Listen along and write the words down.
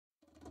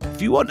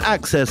If you want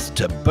access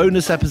to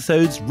bonus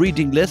episodes,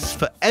 reading lists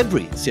for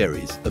every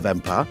series of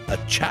Empire, a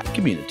chat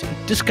community,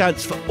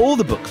 discounts for all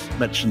the books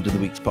mentioned in the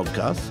week's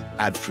podcast,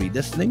 ad-free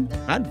listening,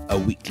 and a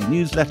weekly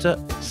newsletter,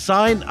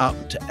 sign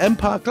up to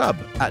Empire Club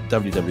at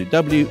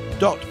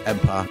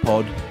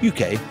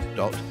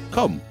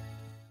www.empirepoduk.com.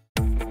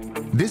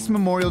 This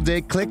Memorial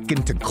Day, click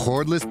into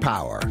cordless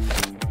power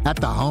at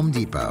the Home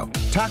Depot.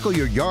 Tackle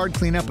your yard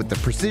cleanup with the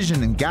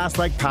precision and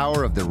gas-like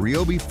power of the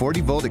Ryobi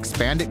 40-volt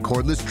expanded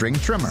cordless string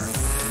trimmer.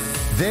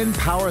 Then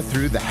power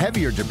through the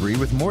heavier debris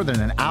with more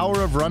than an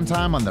hour of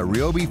runtime on the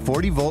Ryobi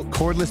 40-volt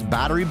cordless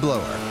battery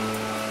blower.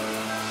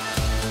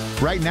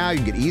 Right now, you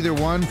can get either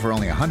one for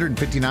only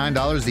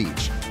 $159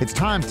 each. It's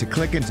time to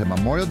click into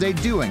Memorial Day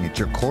doing at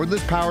your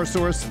cordless power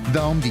source, the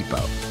Home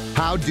Depot.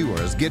 How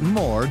doers get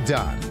more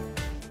done.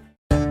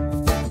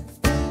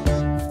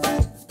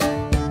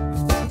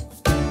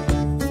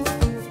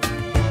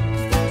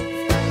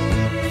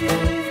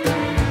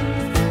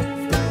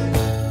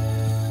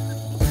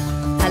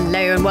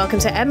 Hello and welcome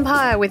to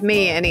Empire with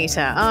me,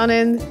 Anita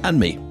Arnon. And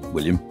me,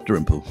 William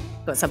Dalrymple.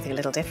 Got something a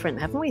little different,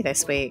 haven't we,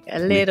 this week? A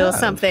little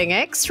something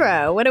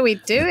extra. What are we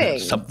doing?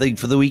 Something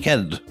for the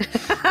weekend.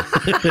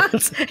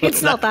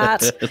 It's not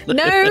that.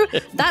 No,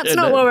 that's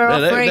not what we're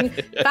offering.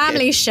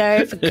 Family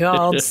show, for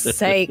God's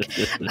sake.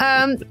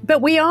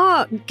 But we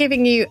are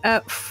giving you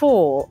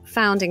 4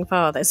 founding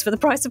fathers for the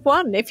price of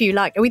 1, if you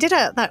like. We did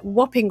that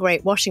whopping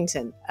Great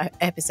Washington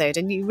episode,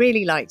 and you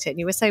really liked it, and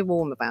you were so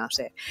warm about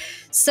it.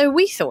 So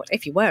we thought,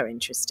 if you were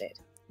interested,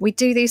 we'd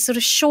do these sort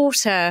of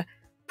shorter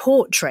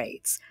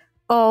portraits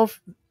of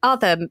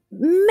other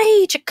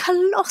major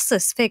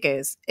colossus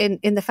figures in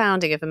the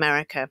founding of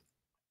America,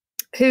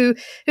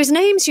 whose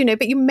names you know,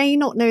 but you may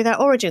not know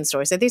their origin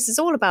story. So this is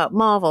all about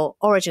Marvel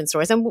origin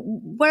stories. And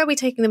where are we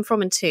taking them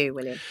from and to,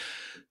 William?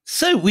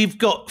 So we've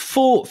got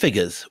 4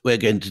 figures we're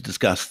going to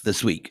discuss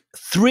this week.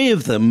 3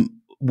 of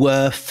them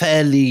were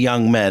fairly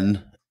young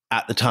men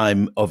at the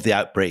time of the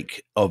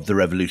outbreak of the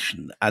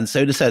revolution. And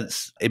so in a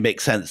sense, it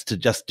makes sense to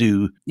just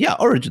do,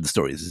 origin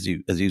stories,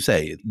 as you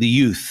say. The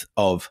youth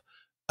of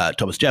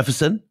Thomas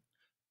Jefferson,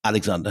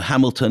 Alexander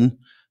Hamilton,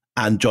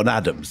 and John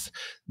Adams.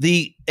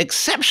 The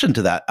exception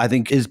to that, I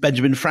think, is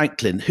Benjamin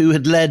Franklin, who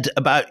had led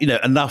about,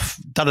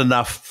 done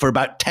enough for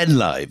about 10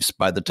 lives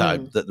by the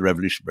time that the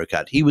revolution broke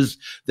out. He was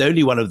the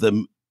only one of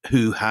them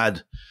who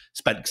had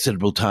spent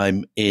considerable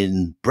time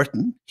in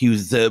Britain. He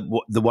was the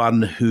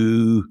one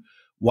who,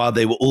 while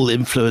they were all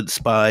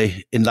influenced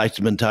by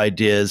Enlightenment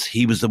ideas,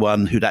 he was the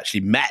one who'd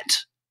actually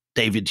met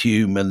David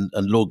Hume and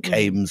Lord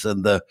Kames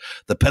and the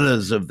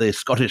pillars of the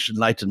Scottish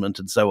Enlightenment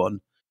and so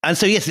on. And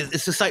so, yes,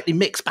 it's a slightly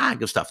mixed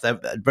bag of stuff. They're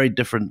very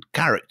different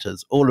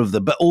characters, all of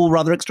them, but all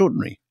rather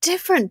extraordinary.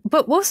 Different,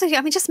 but also,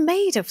 just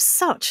made of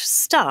such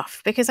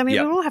stuff. Because, we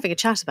were all having a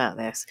chat about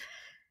this.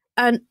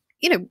 And,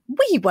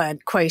 we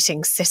weren't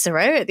quoting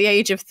Cicero at the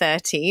age of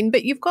 13,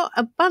 but you've got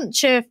a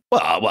bunch of...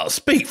 Well,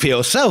 speak for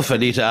yourself,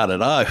 Anita Ann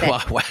and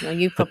I. Well,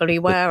 you probably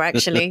were,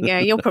 actually. Yeah,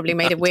 you're probably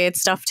made of weird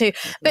stuff too.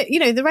 But,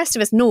 the rest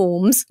of us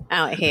norms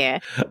out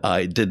here.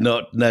 I did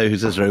not know who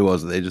Cicero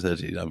was at the age of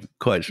 13, I'm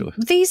quite sure.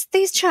 These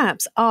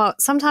chaps are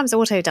sometimes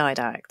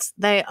autodidacts.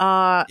 They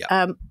are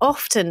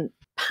often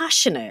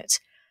passionate,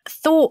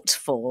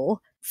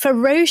 thoughtful,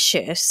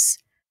 ferocious,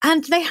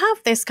 and they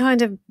have this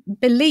kind of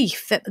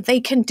belief that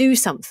they can do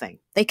something.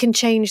 They can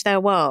change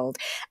their world.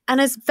 And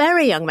as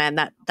very young men,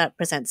 that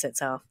presents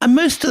itself. And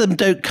most of them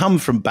don't come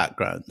from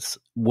backgrounds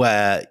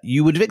where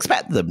you would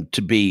expect them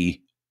to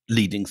be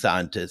leading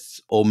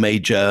scientists or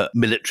major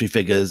military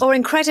figures. Or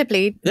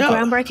incredibly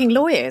groundbreaking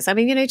lawyers.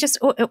 Just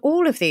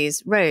all of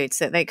these roads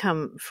that they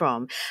come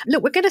from.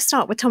 Look, we're going to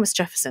start with Thomas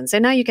Jefferson. So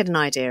now you get an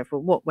idea of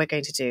what we're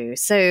going to do.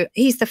 So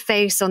he's the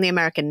face on the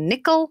American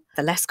nickel,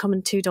 the less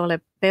common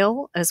 $2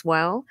 bill as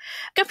well.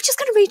 I'm just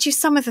going to read you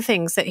some of the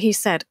things that he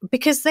said,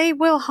 because they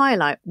will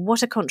highlight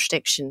what a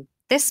contradiction.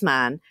 This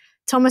man,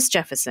 Thomas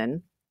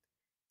Jefferson,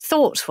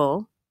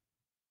 thoughtful,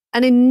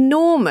 an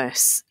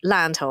enormous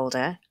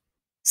landholder,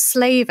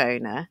 slave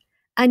owner,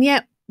 and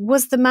yet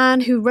was the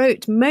man who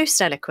wrote most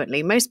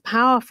eloquently, most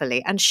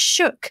powerfully, and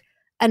shook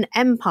an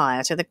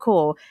empire to the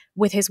core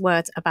with his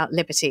words about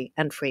liberty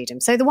and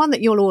freedom. So the one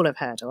that you'll all have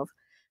heard of: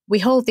 we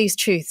hold these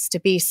truths to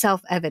be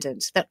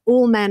self-evident, that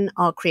all men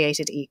are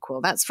created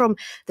equal. That's from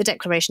the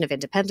Declaration of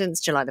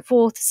Independence, July the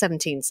 4th,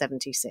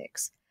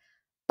 1776.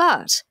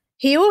 But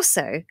he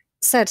also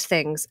said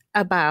things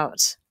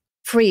about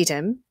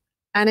freedom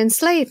and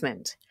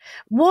enslavement.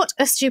 What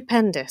a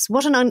stupendous,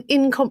 what an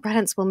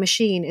incomprehensible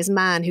machine is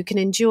man, who can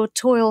endure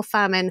toil,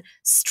 famine,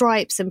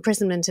 stripes,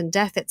 imprisonment, and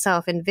death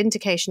itself in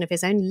vindication of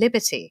his own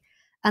liberty,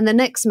 and the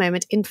next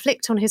moment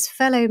inflict on his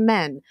fellow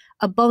men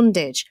a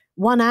bondage,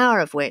 1 hour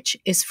of which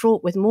is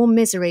fraught with more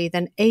misery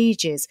than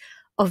ages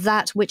of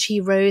that which he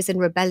rose in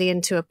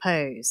rebellion to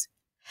oppose.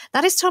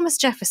 That is Thomas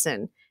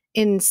Jefferson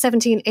in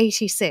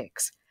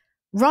 1786,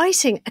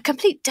 writing a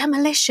complete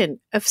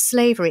demolition of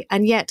slavery,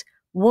 and yet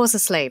was a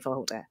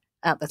slaveholder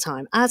at the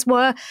time, as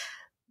were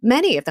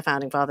many of the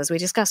founding fathers. We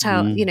discussed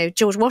how,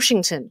 George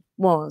Washington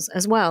was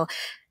as well.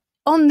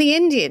 on the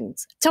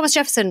Indians. Thomas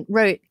Jefferson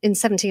wrote in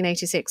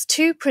 1786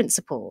 two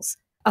principles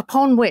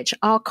upon which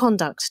our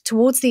conduct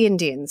towards the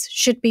Indians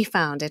should be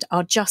founded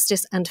are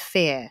justice and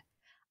fear.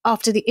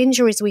 After the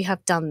injuries we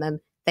have done them,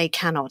 they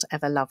cannot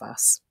ever love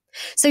us.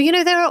 So,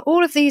 there are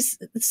all of these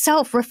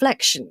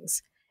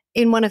self-reflections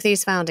in one of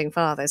these founding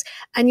fathers,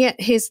 and yet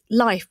his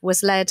life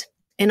was led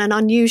in an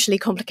unusually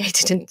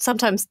complicated and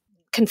sometimes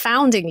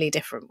confoundingly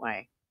different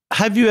way.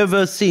 Have you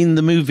ever seen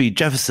the movie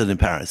Jefferson in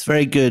Paris?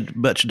 Very good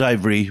Merchant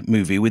Ivory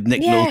movie with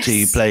Nick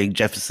Nolte playing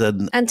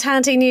Jefferson. And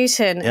Tandy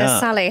Newton as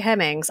Sally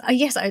Hemings.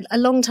 Yes, a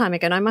long time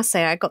ago. And I must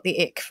say, I got the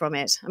ick from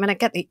it. I mean, I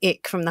get the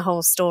ick from the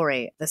whole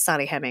story, the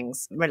Sally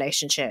Hemings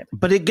relationship.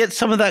 But it gets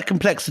some of that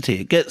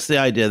complexity. It gets the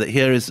idea that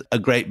here is a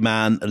great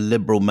man, a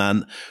liberal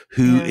man,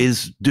 who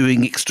is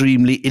doing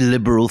extremely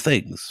illiberal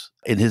things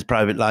in his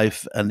private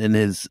life and in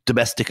his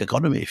domestic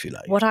economy, if you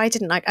like. What I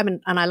didn't like, I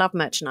mean, and I love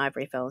Merchant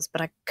Ivory films,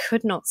 but I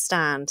could not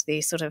stand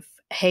the sort of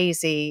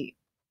hazy,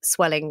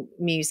 swelling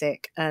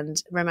music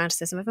and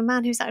romanticism of a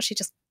man who's actually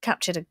just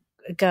captured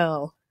a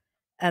girl,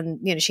 and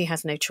she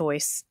has no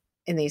choice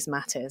in these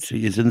matters.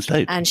 She is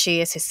enslaved. And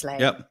she is his slave.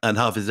 Yep, and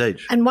half his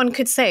age. And one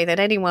could say that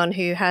anyone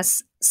who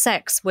has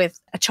sex with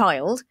a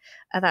child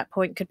at that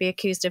point could be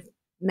accused of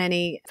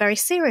many very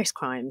serious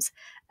crimes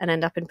and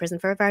end up in prison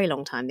for a very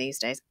long time these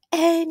days.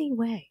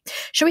 Anyway,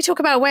 shall we talk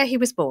about where he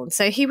was born?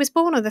 So he was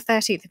born on the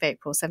 13th of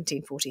April,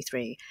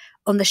 1743,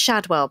 on the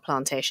Shadwell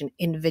plantation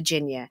in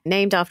Virginia,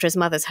 named after his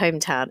mother's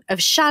hometown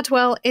of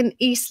Shadwell in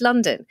East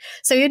London.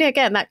 So,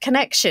 again, that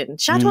connection.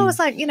 Shadwell was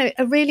like,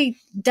 a really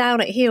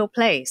down-at-heel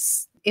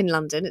place in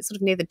London. It's sort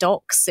of near the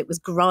docks. It was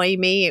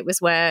grimy. It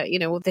was where,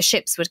 all the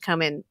ships would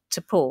come in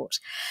to port.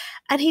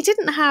 And he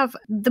didn't have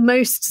the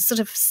most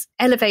sort of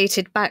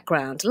elevated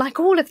background, like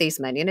all of these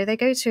men. They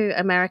go to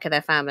America,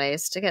 their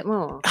families, to get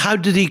more. How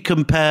did he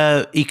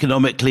compare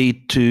economically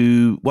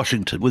to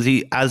Washington? Was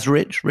he as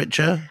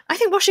richer? I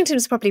think Washington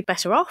was probably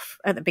better off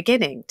at the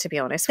beginning, to be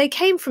honest. They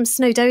came from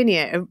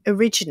Snowdonia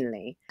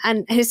originally,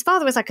 and his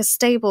father was like a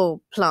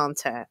stable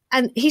planter.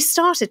 And he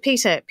started,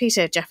 Peter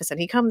Jefferson,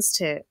 he comes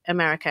to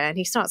America and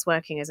he starts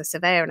working as a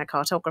surveyor and a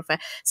cartographer.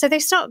 So they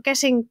start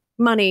getting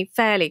money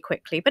fairly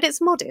quickly, but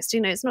it's modest.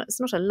 It's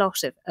not a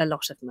lot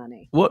of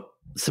money. What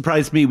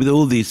surprised me with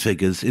all these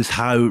figures is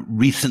how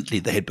recently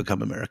they had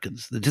become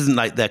Americans. It isn't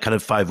like they're kind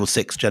of 5 or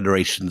 6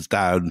 generations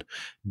down,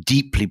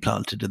 deeply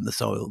planted in the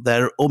soil.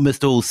 They're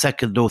almost all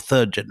second or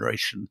third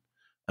generation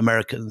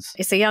Americans.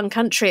 It's a young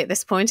country at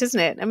this point, isn't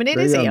it? I mean, it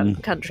is a young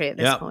country at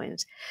this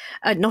point.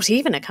 Not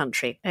even a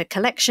country, a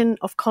collection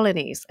of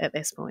colonies at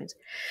this point.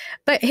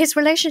 But his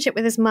relationship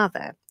with his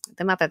mother,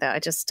 the mother that I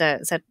just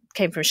said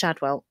came from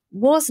Shadwell,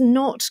 was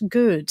not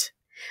good.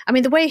 I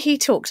mean, the way he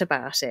talked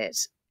about it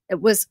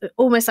was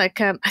almost like,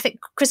 I think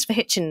Christopher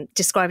Hitchin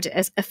described it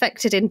as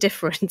affected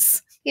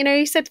indifference.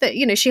 He said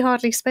that, she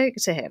hardly spoke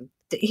to him.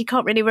 He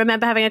can't really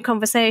remember having a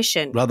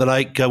conversation. Rather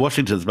like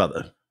Washington's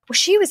mother. Well,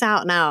 she was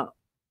out and out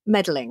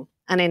meddling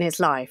and in his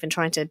life and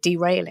trying to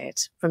derail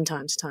it from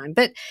time to time.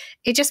 But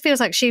it just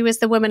feels like she was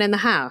the woman in the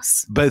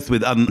house. Both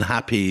with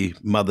unhappy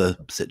mother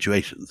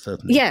situations,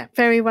 certainly. Yeah,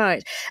 very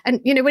right.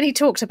 And, when he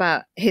talked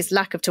about his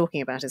lack of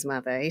talking about his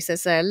mother, he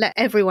says, let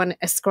everyone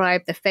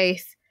ascribe the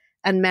faith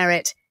and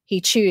merit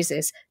he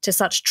chooses to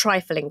such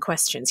trifling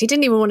questions. He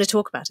didn't even want to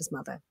talk about his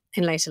mother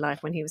in later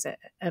life when he was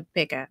a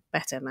bigger,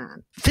 better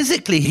man.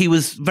 Physically, he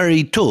was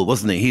very tall,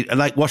 wasn't he?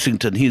 Like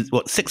Washington, he's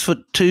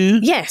 6'2"?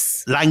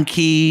 Yes.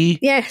 Lanky.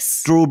 Yes.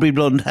 Strawberry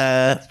blonde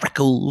hair,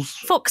 freckles.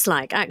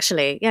 Fox-like,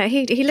 actually. Yeah,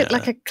 he looked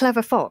like a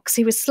clever fox.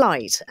 He was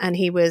slight and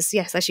he was,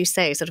 yes, as you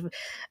say, sort of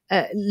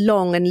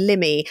long and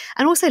limmy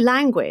and also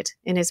languid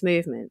in his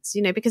movements,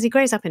 because he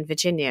grows up in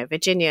Virginia.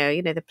 Virginia,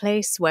 the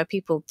place where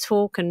people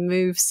talk and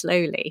move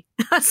slowly.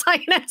 That's how,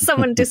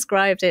 someone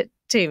described it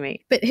to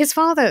me. But his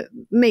father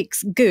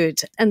makes good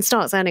and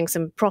starts earning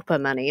some proper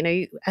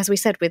money. As we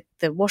said with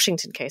the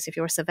Washington case, if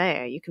you're a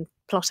surveyor, you can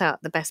plot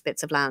out the best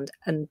bits of land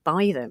and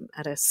buy them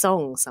at a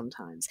song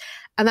sometimes.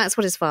 And that's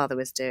what his father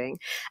was doing.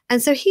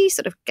 And so he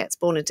sort of gets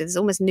born into this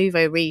almost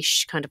nouveau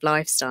riche kind of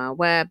lifestyle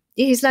where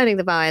he's learning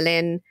the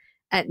violin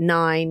at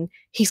 9.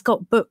 He's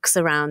got books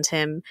around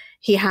him.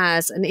 He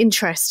has an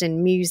interest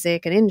in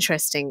music, an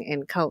interest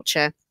in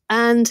culture.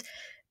 And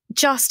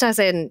just as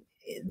in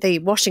the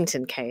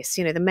Washington case,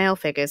 the male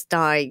figures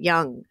die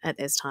young at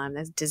this time.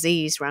 There's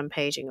disease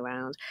rampaging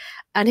around.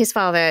 And his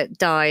father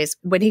dies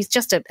when he's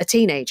just a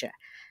teenager.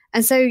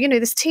 And so,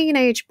 this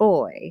teenage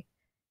boy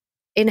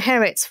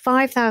inherits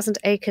 5,000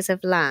 acres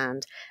of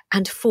land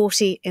and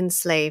 40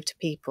 enslaved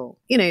people.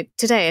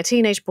 Today, a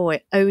teenage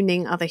boy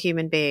owning other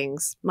human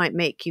beings might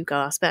make you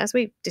gasp. But as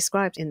we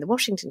described in the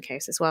Washington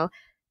case as well,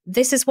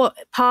 this is what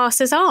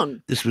passes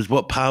on. This was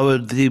what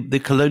powered the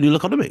colonial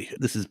economy.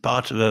 This is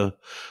part of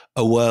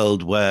a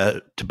world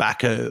where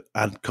tobacco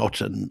and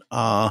cotton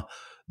are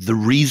the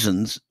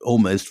reasons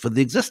almost for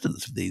the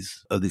existence of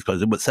these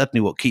colonies, but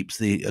certainly what keeps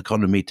the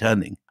economy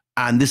turning.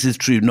 And this is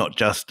true not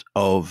just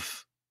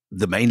of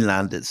the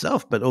mainland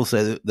itself, but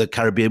also the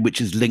Caribbean, which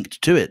is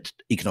linked to it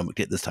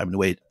economically at this time in a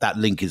way. That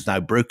link is now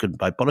broken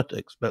by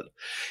politics, but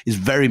is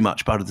very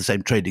much part of the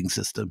same trading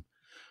system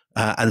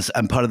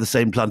and part of the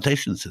same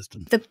plantation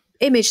system. The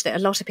image that a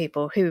lot of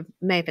people who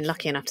may have been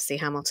lucky enough to see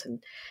Hamilton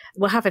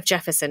will have of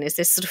Jefferson is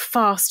this sort of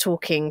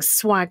fast-talking,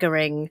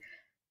 swaggering,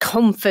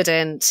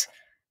 confident,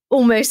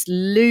 almost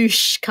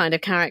louche kind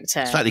of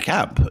character. Slightly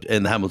camp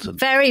in Hamilton.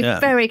 Very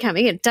camp.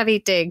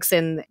 Daveed Diggs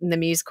in the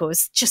musical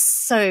is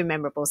just so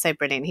memorable, so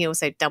brilliant. He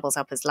also doubles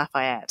up as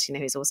Lafayette,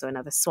 who's also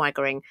another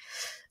swaggering,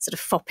 sort of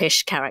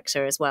foppish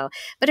character as well.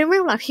 But in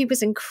real life, he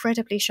was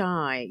incredibly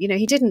shy.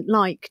 He didn't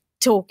like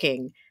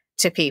talking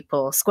to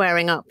people,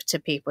 squaring up to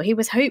people. He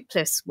was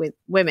hopeless with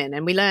women.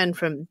 And we learn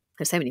from,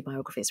 there's so many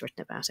biographies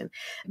written about him,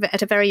 but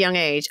at a very young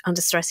age,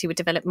 under stress, he would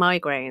develop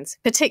migraines,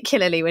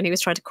 particularly when he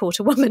was trying to court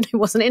a woman who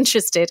wasn't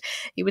interested.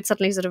 He would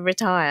suddenly sort of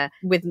retire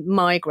with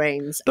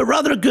migraines. But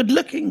rather a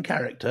good-looking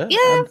character.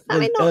 Yeah,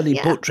 early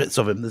portraits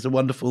of him. There's a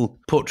wonderful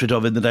portrait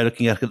of him that I'm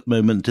looking at the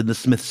moment in the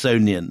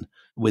Smithsonian,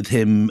 with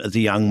him as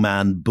a young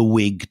man,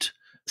 bewigged,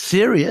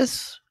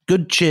 serious,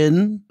 good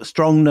chin,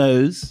 strong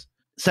nose,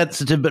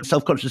 sensitive but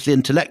self-consciously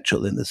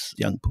intellectual in this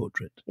young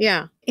portrait.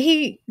 Yeah.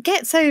 He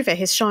gets over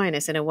his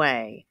shyness in a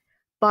way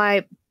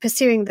by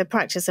pursuing the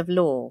practice of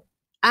law.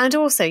 And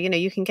also,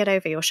 you can get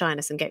over your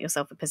shyness and get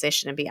yourself a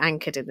position and be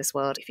anchored in this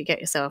world if you get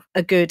yourself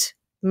a good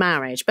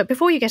marriage. But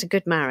before you get a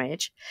good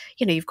marriage,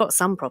 you've got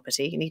some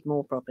property, you need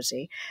more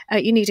property,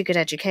 you need a good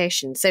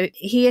education. So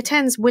he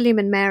attends William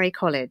and Mary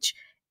College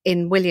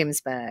in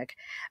Williamsburg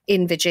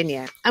in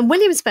Virginia. And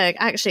Williamsburg,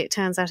 actually, it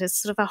turns out, is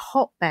sort of a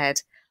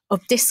hotbed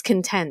of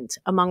discontent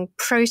among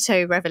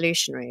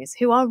proto-revolutionaries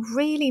who are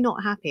really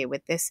not happy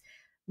with this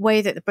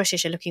way that the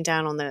British are looking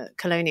down on the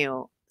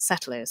colonial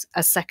settlers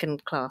as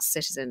second-class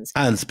citizens.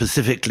 And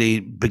specifically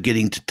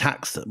beginning to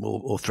tax them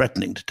or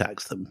threatening to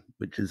tax them,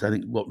 which is, I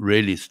think, what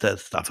really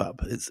stirs stuff up.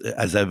 It's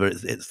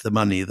the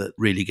money that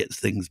really gets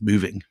things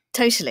moving.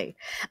 Totally.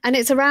 And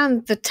it's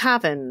around the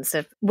taverns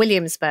of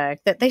Williamsburg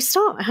that they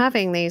start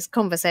having these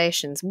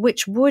conversations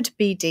which would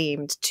be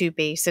deemed to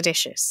be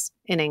seditious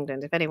in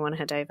England if anyone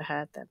had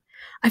overheard them.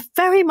 I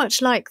very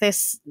much like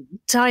this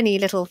tiny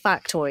little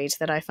factoid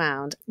that I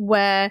found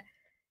where,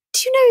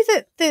 do you know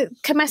that the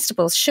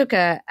comestibles,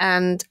 sugar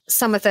and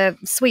some of the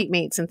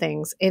sweetmeats and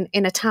things in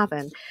a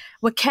tavern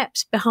were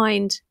kept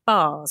behind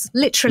bars,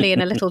 literally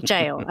in a little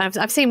jail?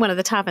 I've seen one of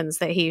the taverns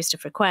that he used to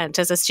frequent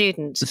as a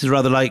student. This is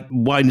rather like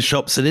wine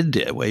shops in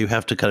India, where you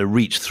have to kind of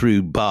reach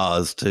through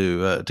bars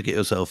to get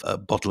yourself a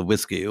bottle of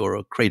whiskey or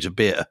a crate of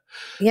beer.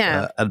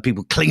 Yeah. And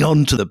people cling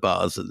on to the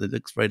bars, and it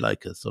looks very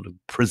like a sort of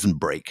prison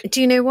break.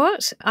 Do you know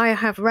what? I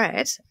have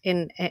read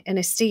in an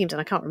esteemed,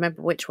 and I can't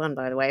remember which one,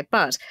 by the way,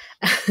 but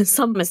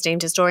some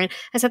esteemed historian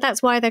has said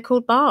that's why they're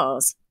called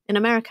bars in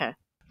America.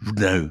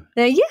 No.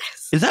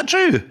 Yes. Is that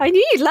true? I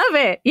knew you'd love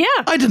it. Yeah.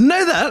 I didn't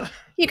know that.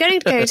 You're going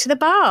to go to the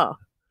bar.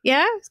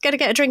 Yeah. It's going to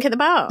get a drink at the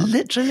bar.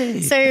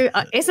 Literally. So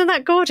isn't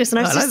that gorgeous? And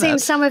I've just seen that.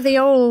 some of the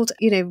old,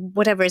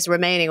 whatever is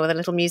remaining, or the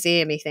little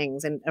museum-y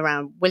things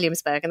around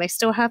Williamsburg. And they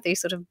still have these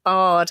sort of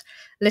barred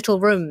little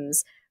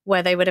rooms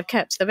where they would have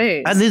kept the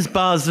booze. And there's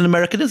bars in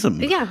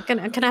Americanism. Yeah, can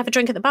I have a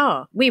drink at the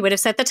bar? We would have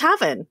said the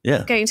tavern.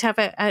 Yeah. Going to have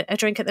a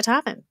drink at the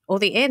tavern or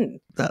the inn.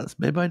 That's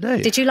made my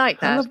day. Did you like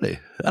that? Lovely.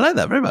 I like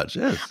that very much,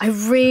 yes. I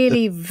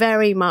really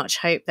very much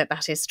hope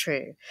that is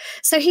true.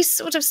 So he's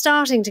sort of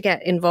starting to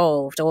get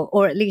involved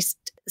or at least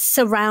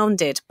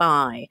surrounded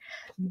by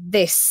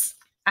this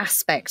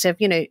aspect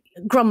of,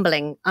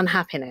 grumbling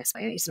unhappiness.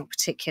 He's not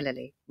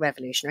particularly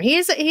revolutionary.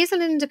 He's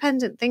an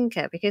independent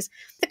thinker because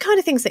the kind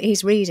of things that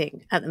he's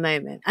reading at the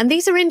moment, and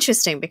these are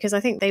interesting because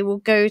I think they will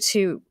go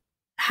to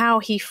how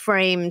he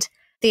framed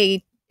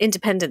the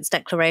Independence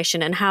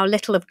Declaration and how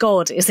little of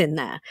God is in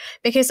there.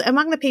 Because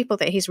among the people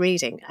that he's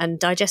reading and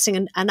digesting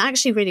and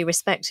actually really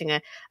respecting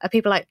are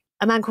people like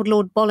a man called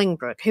Lord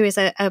Bolingbroke, who is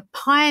a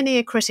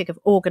pioneer critic of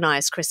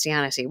organised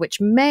Christianity,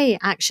 which may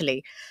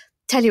actually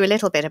tell you a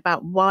little bit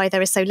about why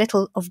there is so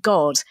little of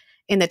God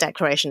in the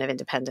Declaration of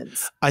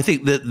Independence. I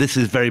think that this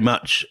is very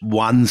much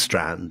one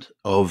strand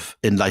of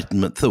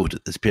Enlightenment thought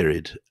at this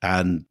period.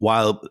 And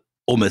while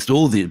almost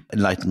all the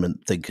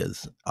Enlightenment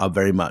thinkers are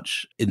very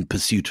much in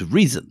pursuit of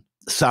reason,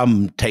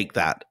 some take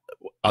that,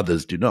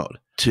 others do not,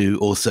 to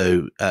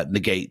also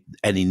negate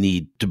any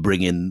need to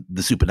bring in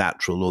the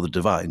supernatural or the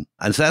divine.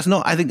 And so that's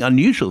not, I think,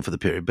 unusual for the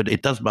period, but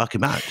it does mark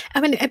him out.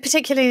 I mean,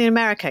 particularly in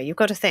America, you've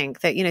got to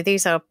think that,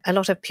 these are a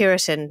lot of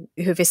Puritan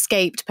who've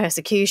escaped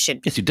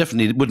persecution. Yes, you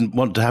definitely wouldn't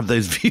want to have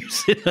those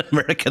views in an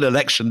American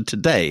election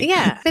today.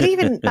 Yeah, but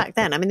even back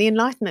then, the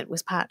Enlightenment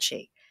was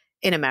patchy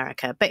in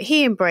America, but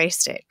he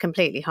embraced it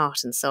completely,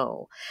 heart and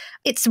soul.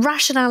 It's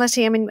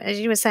rationality. As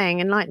you were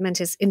saying,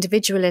 Enlightenment is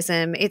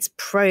individualism, it's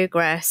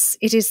progress.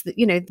 It is,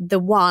 the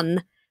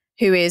one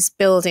who is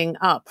building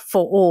up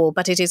for all,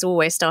 but it is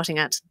always starting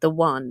at the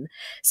one.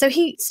 So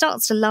he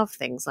starts to love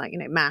things like,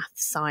 math,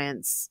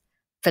 science,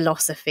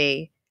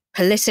 philosophy,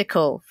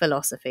 political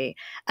philosophy,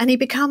 and he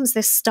becomes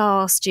this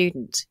star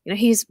student.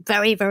 He's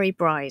very, very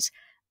bright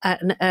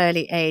at an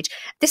early age.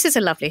 This is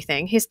a lovely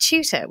thing. His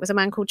tutor was a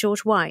man called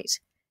George White,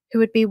 who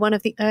would be one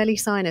of the early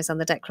signers on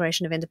the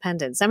Declaration of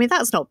Independence. I mean,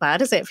 that's not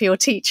bad, is it, for your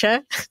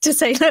teacher to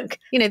say, look,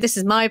 this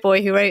is my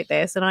boy who wrote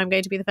this and I'm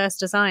going to be the first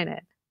to sign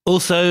it.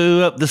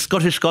 Also, the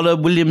Scottish scholar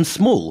William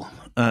Small,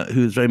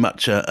 who is very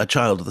much a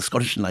child of the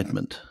Scottish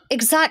Enlightenment.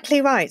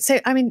 Exactly right. So,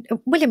 I mean,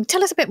 William,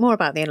 tell us a bit more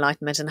about the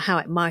Enlightenment and how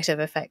it might have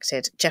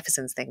affected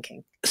Jefferson's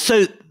thinking.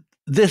 So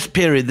this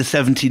period, the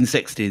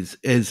 1760s,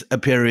 is a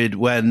period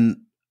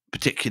when,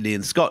 particularly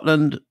in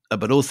Scotland,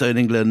 but also in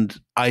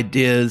England,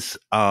 ideas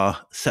are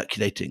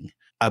circulating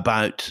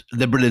about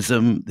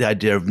liberalism, the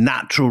idea of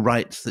natural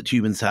rights that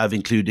humans have,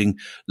 including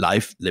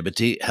life,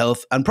 liberty,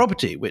 health, and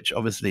property, which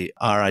obviously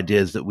are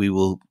ideas that we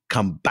will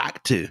come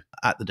back to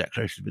at the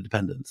Declaration of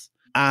Independence.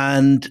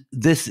 And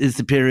this is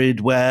the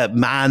period where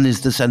man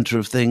is the center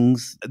of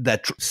things,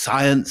 that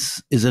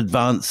science is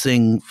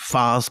advancing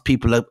fast,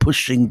 people are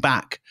pushing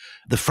back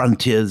the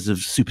frontiers of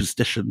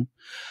superstition.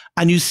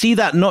 And you see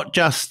that not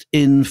just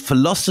in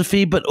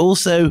philosophy, but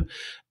also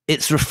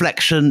its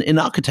reflection in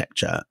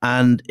architecture.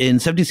 And in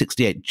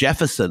 1768,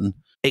 Jefferson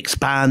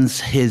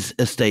expands his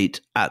estate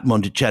at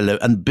Monticello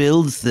and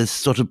builds this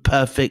sort of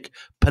perfect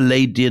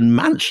Palladian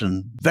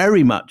mansion,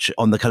 very much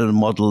on the kind of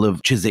model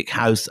of Chiswick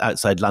House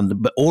outside London,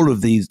 but all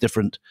of these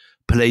different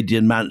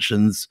Palladian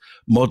mansions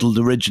modeled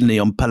originally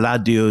on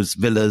Palladio's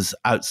villas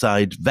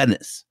outside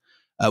Venice.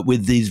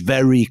 With these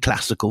very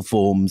classical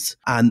forms.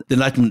 And the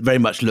Enlightenment very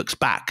much looks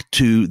back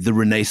to the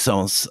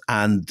Renaissance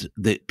and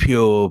the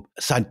pure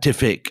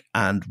scientific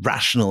and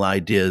rational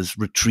ideas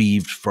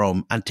retrieved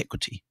from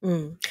antiquity.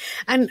 Mm.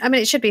 And I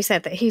mean, it should be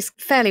said that he's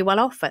fairly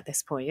well off at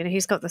this point.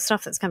 He's got the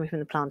stuff that's coming from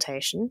the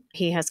plantation.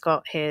 He has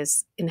got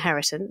his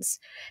inheritance.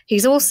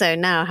 He's also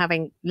now,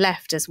 having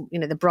left as,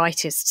 the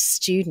brightest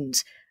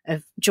student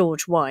of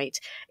George White,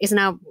 is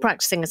now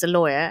practicing as a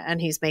lawyer,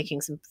 and he's making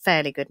some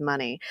fairly good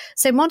money.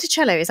 So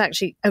Monticello is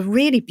actually a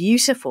really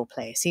beautiful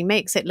place. He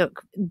makes it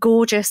look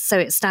gorgeous, so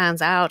it stands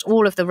out.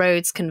 All of the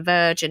roads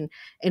converge in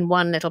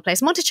one little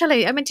place. Monticello,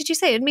 I mean, did you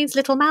say it means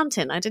little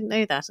mountain? I didn't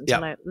know that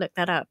until I looked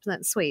that up.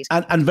 That's sweet.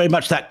 And very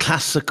much that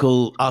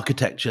classical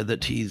architecture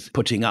that he's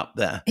putting up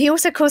there. He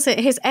also calls it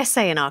his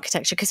essay in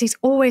architecture because he's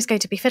always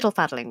going to be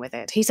fiddle-faddling with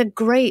it. He's a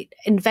great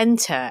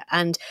inventor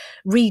and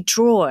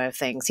redrawer of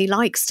things. He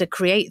likes to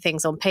create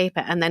things on paper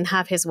and then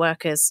have his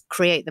workers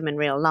create them in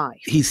real life.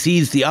 He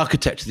sees the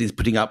architecture that he's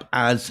putting up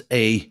as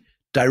a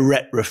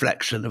direct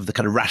reflection of the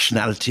kind of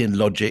rationality and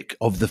logic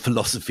of the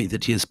philosophy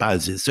that he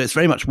espouses. So it's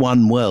very much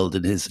one world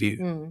in his view.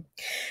 Mm.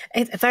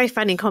 It's a very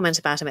funny comment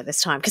about him at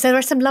this time, because there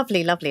are some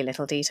lovely, lovely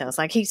little details.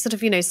 Like he sort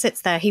of,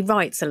 sits there, he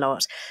writes a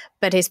lot,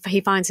 but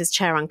he finds his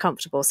chair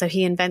uncomfortable. So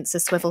he invents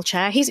a swivel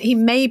chair. He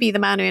may be the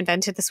man who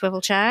invented the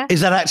swivel chair. Is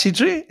that actually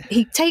true?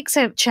 He takes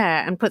a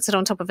chair and puts it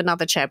on top of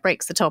another chair,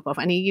 breaks the top off,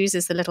 and he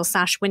uses the little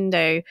sash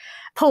window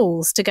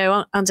poles to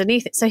go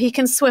underneath it so he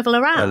can swivel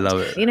around. I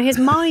love it. His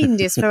mind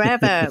is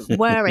forever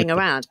whirring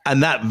around.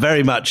 And that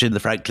very much in the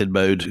Franklin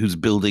mode, who's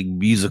building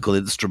musical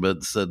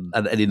instruments and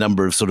any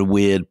number of sort of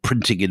weird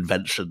printing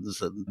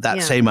inventions. And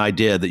that same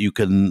idea that you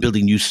can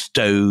building new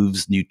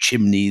stoves, new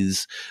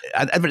chimneys,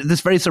 and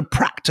this very sort of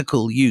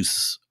practical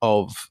use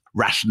of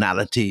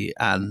rationality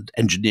and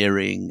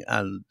engineering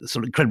and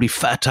sort of incredibly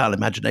fertile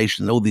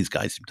imagination that all these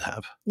guys seem to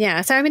have. Yeah.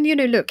 So, I mean,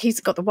 look,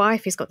 he's got the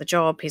wife, he's got the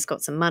job, he's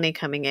got some money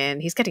coming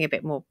in, he's getting a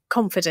bit more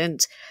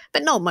confident,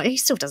 but not much. He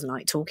still doesn't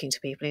like talking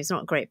to people. He's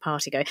not a great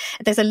party goer.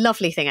 There's a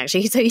lovely thing,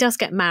 actually. So he does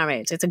get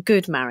married. It's a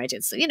good marriage.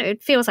 It's,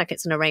 it feels like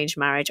it's an arranged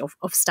marriage of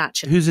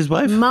stature. Who's his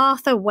wife?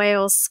 Martha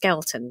Wales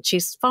Skelton.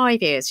 She's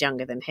 5 years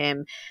younger than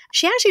him.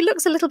 She actually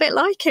looks a little bit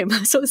like him.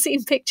 I've sort of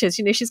seen pictures.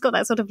 She's got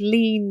that sort of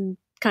lean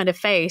kind of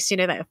face,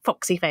 that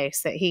foxy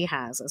face that he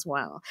has as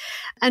well.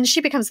 And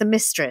she becomes the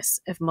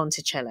mistress of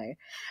Monticello.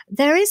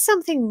 There is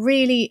something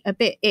really a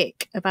bit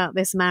ick about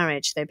this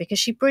marriage, though, because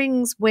she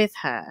brings with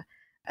her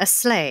a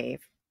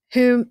slave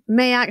who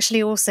may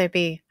actually also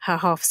be her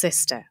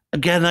half-sister.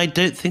 Again, I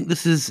don't think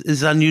this is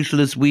as unusual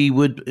as we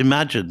would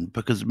imagine,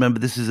 because remember,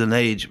 this is an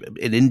age,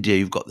 in India,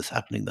 you've got this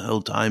happening the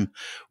whole time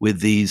with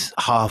these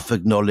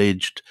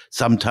half-acknowledged,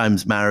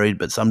 sometimes married,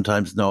 but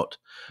sometimes not,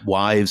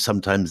 wives,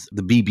 sometimes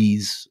the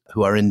Bibis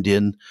who are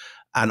Indian,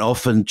 and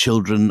often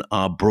children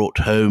are brought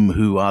home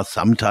who are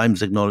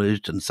sometimes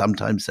acknowledged and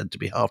sometimes said to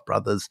be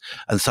half-brothers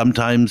and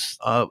sometimes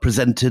are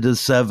presented as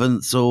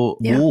servants or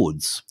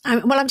wards.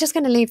 Well, I'm just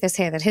going to leave this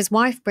here, that his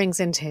wife brings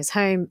into his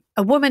home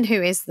a woman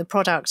who is the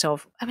product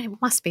of, it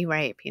must be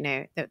rape,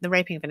 the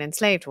raping of an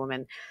enslaved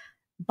woman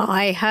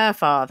by her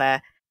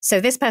father. So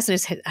this person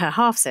is her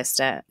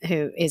half-sister,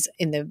 who is,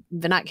 in the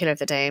vernacular of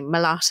the day,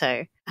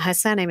 mulatto. Her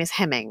surname is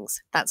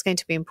Hemings. That's going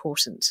to be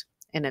important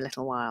in a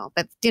little while.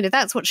 But,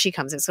 that's what she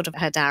comes. It's sort of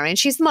her dowry. And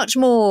she's much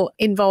more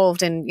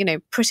involved in,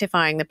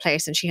 prettifying the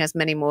place, and she has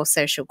many more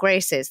social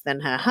graces than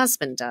her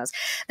husband does.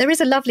 There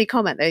is a lovely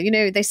comment,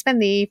 though. They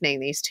spend the evening,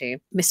 these two,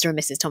 Mr. and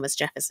Mrs. Thomas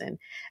Jefferson,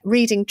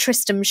 reading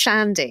Tristram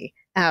Shandy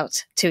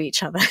out to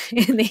each other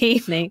in the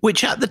evening.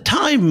 Which at the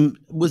time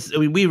was, I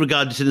mean, we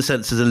regarded it in a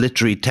sense as a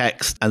literary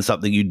text and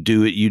something you'd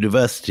do at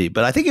university.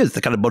 But I think it was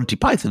the kind of Monty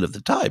Python of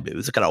the time. It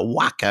was a kind of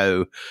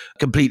wacko,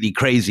 completely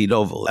crazy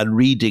novel. And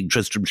reading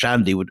Tristram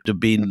Shandy would have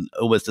been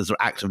almost a sort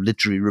of act of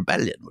literary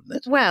rebellion, wouldn't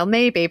it? Well,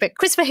 maybe. But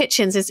Christopher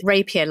Hitchens is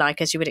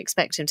rapier-like, as you would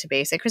expect him to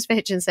be. So Christopher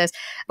Hitchens says,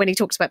 when he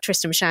talks about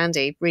Tristram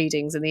Shandy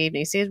readings in the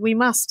evening, he says, we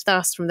must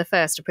thus from the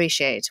first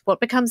appreciate what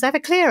becomes ever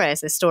clearer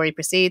as the story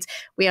proceeds.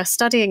 We are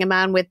studying a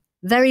man with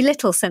very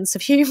little sense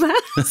of humour.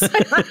 So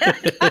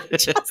I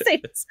just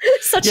think it's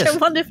such a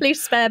wonderfully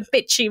spare,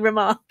 bitchy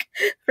remark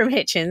from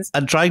Hitchens.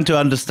 And trying to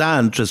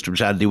understand Tristram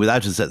Shandy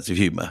without a sense of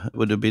humour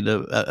would have been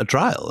a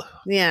trial.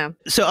 Yeah.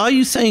 So are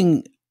you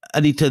saying,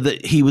 Anita,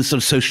 that he was sort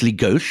of socially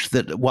gauche,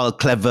 that while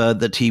clever,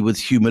 that he was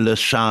humourless,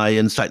 shy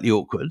and slightly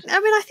awkward? I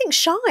mean, I think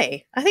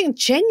shy. I think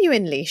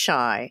genuinely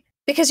shy.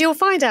 Because you'll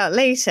find out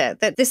later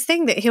that this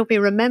thing that he'll be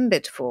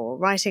remembered for,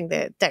 writing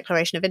the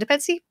Declaration of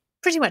Independence, he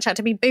pretty much had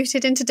to be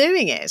booted into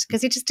doing it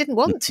because he just didn't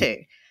want to.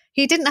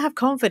 He didn't have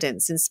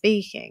confidence in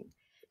speaking.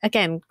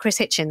 Again, Chris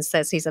Hitchens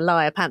says he's a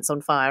liar, pants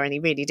on fire, and he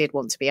really did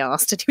want to be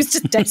asked, and he was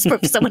just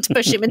desperate for someone to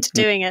push him into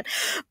doing it.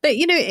 But,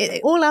 you know,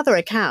 all other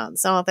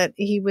accounts are that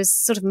he was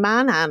sort of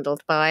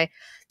manhandled by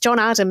John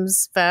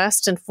Adams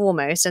first and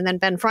foremost, and then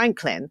Ben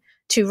Franklin,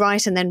 to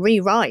write and then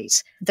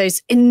rewrite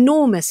those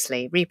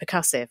enormously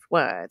repercussive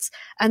words.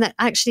 And that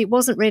actually it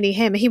wasn't really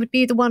him. He would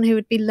be the one who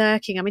would be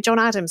lurking. I mean, John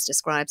Adams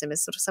describes him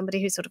as sort of somebody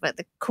who's sort of at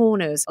the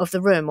corners of the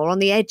room or on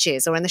the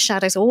edges or in the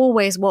shadows,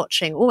 always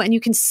watching. Oh, and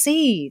you can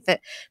see that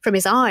from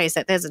his eyes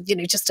that there's, you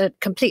know, just a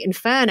complete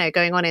inferno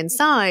going on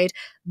inside,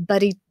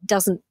 but he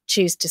doesn't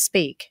choose to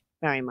speak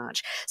very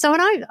much. So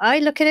when I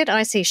look at it,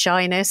 I see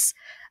shyness.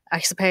 I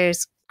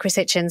suppose Chris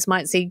Hitchens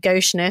might see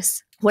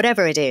gaucheness.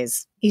 Whatever it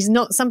is, he's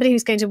not somebody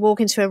who's going to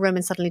walk into a room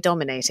and suddenly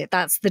dominate it.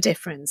 That's the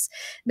difference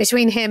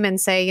between him and,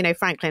 say, you know,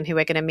 Franklin, who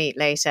we're going to meet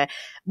later,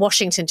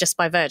 Washington, just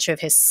by virtue of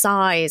his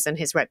size and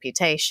his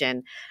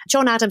reputation,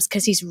 John Adams,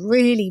 because he's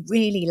really,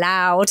 really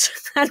loud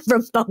and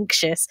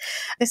rambunctious.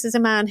 This is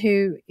a man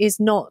who is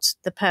not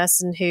the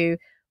person who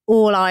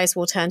all eyes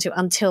will turn to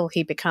until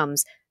he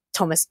becomes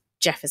Thomas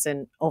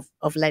Jefferson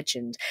of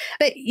legend.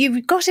 But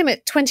you've got him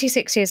at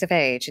 26 years of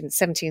age in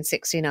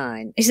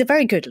 1769. He's a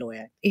very good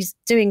lawyer. He's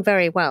doing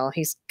very well.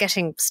 He's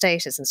getting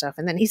status and stuff.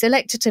 And then he's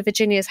elected to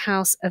Virginia's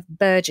House of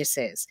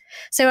Burgesses.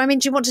 So, I mean,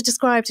 do you want to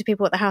describe to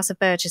people what the House of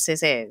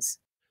Burgesses is?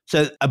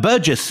 So a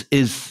burgess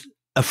is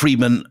a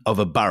freeman of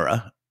a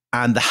borough,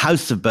 and the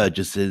House of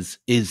Burgesses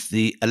is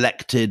the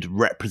elected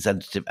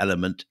representative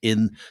element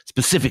in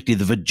specifically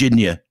the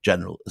Virginia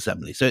General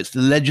Assembly. So it's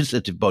the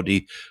legislative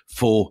body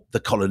for the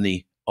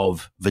colony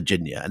of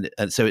Virginia.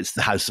 And so it's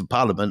the House of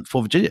Parliament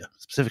for Virginia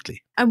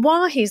specifically. And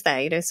while he's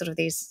there, you know, sort of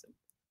these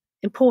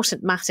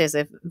important matters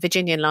of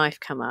Virginian life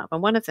come up.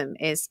 And one of them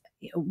is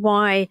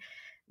why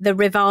the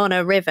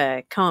Rivanna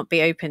River can't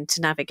be open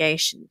to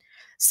navigation.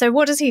 So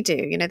what does he do?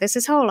 You know, there's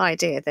this whole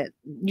idea that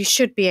you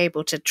should be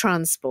able to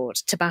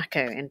transport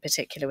tobacco in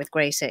particular with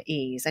greater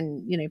ease.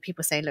 And, you know,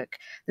 people say, look,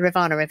 the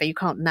Rivanna River, you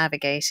can't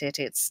navigate it.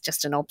 It's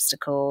just an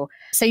obstacle.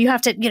 So you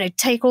have to, you know,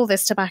 take all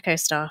this tobacco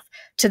stuff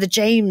to the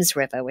James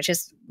River, which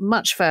is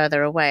much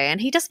further away.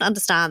 And he doesn't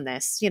understand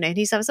this, you know, and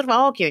he's sort of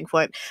arguing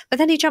for it. But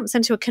then he jumps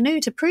into a canoe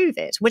to prove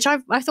it, which I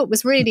thought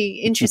was really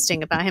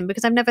interesting about him,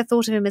 because I've never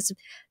thought of him as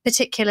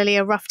particularly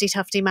a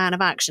roughy-tufty man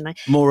of action.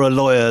 More a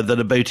lawyer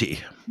than a boatie.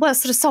 Well,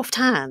 sort of soft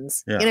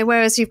hands, you know,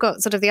 whereas you've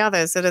got sort of the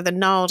others, sort of the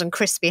gnarled and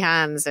crispy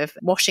hands of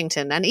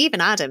Washington, and even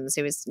Adams,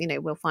 who is, you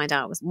know, we'll find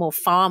out, was more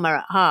farmer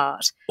at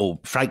heart. Or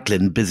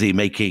Franklin, busy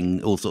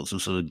making all sorts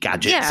of sort of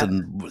gadgets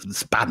and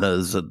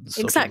spanners and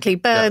exactly,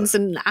 burns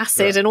and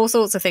acid and all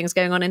sorts of things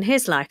going on in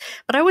his life.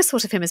 But I always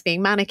thought of him as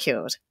being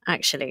manicured,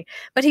 actually.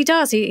 But he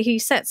does, he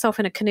sets off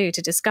in a canoe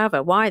to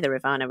discover why the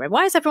Rivanna River.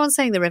 Why is everyone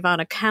saying the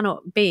Rivanna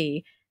cannot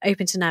be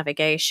open to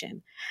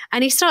navigation?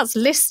 And he starts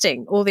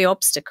listing all the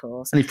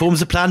obstacles. And he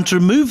forms a plan to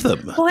remove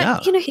them.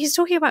 Well, you know, he's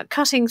talking about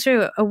cutting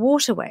through a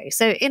waterway.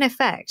 So in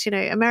effect, you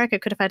know, America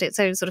could have had its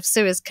own sort of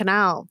Suez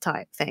Canal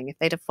type thing if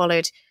they'd have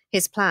followed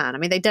his plan. I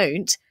mean, they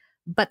don't,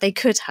 but they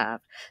could have.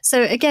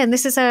 So again,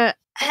 this is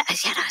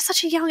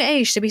such a young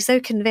age to be so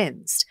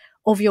convinced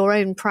of your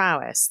own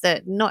prowess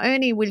that not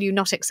only will you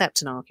not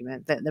accept an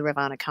argument that the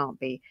Rivanna can't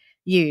be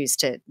used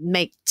to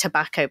make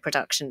tobacco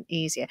production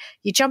easier,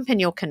 you jump in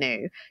your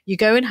canoe, you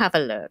go and have a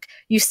look,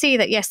 you see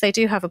that yes, they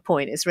do have a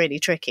point, it's really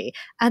tricky,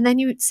 and then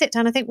you sit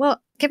down and think,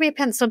 well, give me a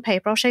pencil and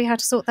paper, I'll show you how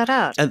to sort that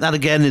out. And that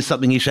again is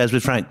something he shares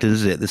with Franklin,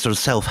 isn't it? This sort of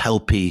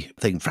self-helpy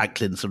thing.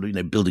 Franklin sort of, you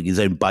know, building his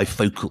own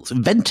bifocals,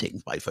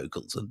 inventing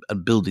bifocals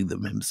and building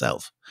them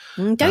himself.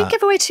 Don't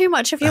give away too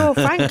much of your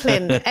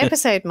Franklin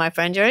episode, my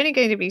friend. You're only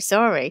going to be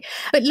sorry.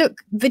 But look,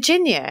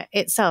 Virginia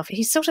itself,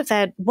 he's sort of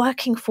there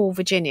working for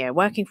Virginia,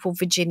 working for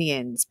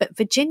Virginians. But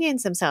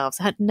Virginians themselves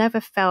had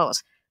never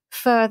felt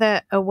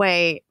further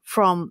away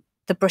from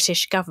the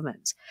British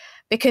government.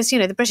 Because, you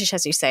know, the British,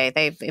 as you say,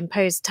 they've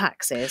imposed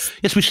taxes.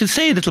 Yes, we should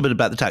say a little bit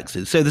about the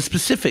taxes. So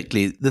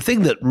specifically, the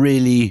thing that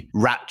really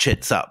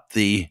ratchets up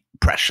the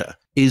pressure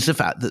is the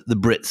fact that the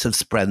Brits have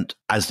spent,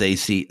 as they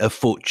see, a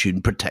fortune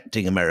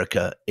protecting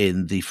America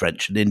in the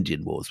French and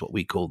Indian Wars, what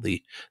we call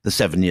the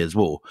 7 Years'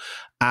 War.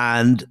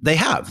 And they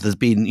have. There's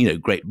been,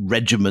 great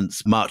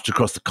regiments marched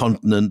across the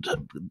continent.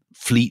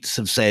 Fleets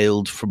have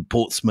sailed from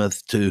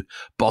Portsmouth to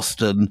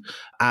Boston.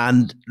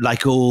 And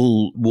like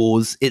all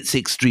wars, it's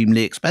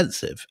extremely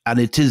expensive. And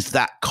it is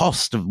that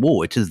cost of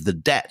war, it is the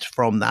debt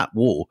from that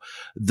war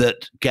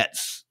that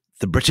gets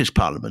the British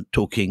Parliament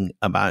talking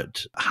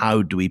about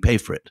how do we pay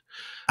for it.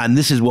 And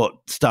this is what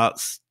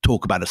starts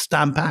talk about a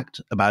Stamp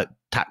Act, about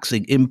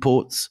taxing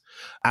imports.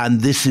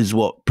 And this is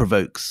what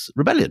provokes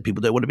rebellion.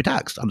 People don't want to be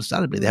taxed,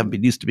 understandably. They haven't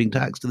been used to being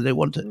taxed and they don't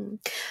want it.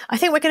 I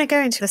think we're going to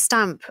go into the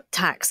stamp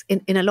tax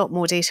in a lot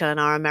more detail in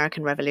our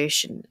American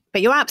Revolution.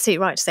 But you're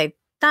absolutely right to say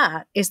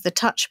that is the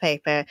touch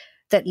paper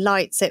that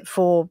lights it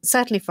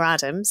certainly for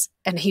Adams.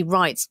 And he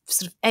writes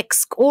sort of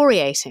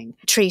excoriating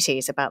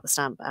treaties about the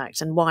Stamp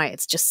Act and why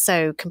it's just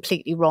so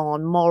completely wrong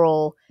on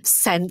moral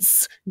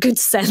sense, good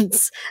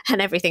sense, and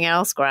everything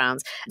else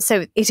grounds.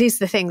 So it is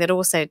the thing that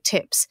also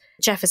tips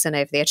Jefferson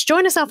over the edge.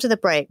 Join us after the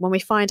break when we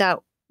find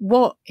out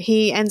what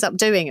he ends up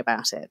doing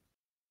about it.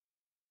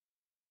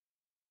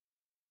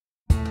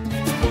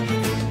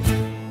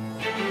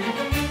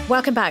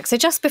 Welcome back. So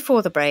just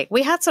before the break,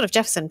 we had sort of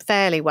Jefferson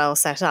fairly well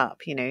set up.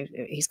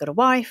 He's got a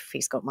wife,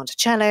 he's got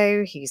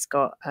Monticello, he's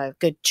got a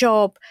good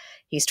job.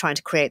 He's trying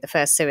to create the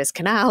first Suez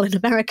Canal in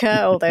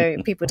America, although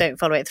people don't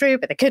follow it through,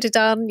 but they could have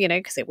done,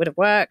 because it would have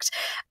worked.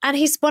 And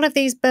he's one of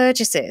these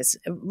burgesses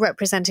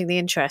representing the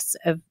interests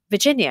of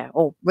Virginia,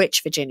 or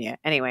rich Virginia,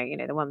 anyway,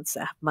 the ones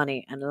that have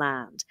money and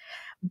land.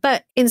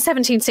 But in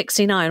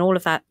 1769, all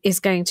of that is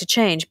going to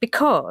change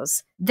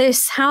because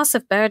this House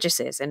of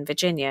Burgesses in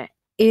Virginia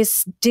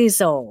is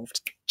dissolved,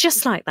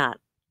 just like that,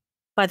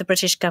 by the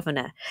British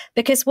governor,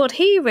 because what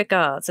he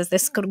regards as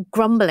this kind of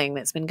grumbling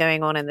that's been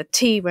going on in the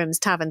tea rooms,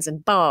 taverns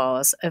and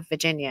bars of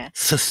Virginia.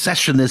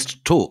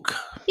 Secessionist talk.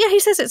 Yeah,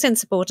 he says it's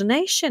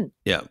insubordination.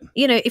 Yeah.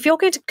 If you're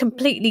going to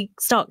completely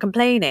start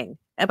complaining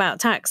about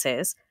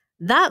taxes,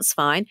 that's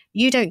fine.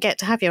 You don't get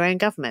to have your own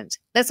government.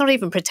 Let's not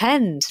even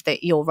pretend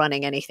that you're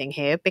running anything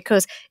here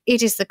because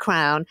it is the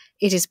Crown,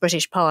 it is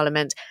British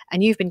Parliament,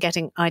 and you've been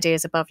getting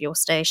ideas above your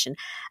station.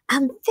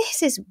 And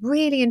this is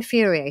really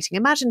infuriating.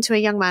 Imagine to a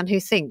young man who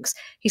thinks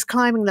he's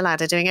climbing the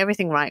ladder, doing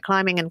everything right,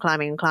 climbing and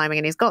climbing and climbing,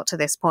 and he's got to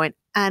this point,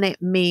 and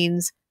it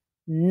means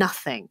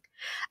nothing.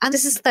 And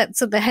this is that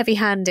sort of the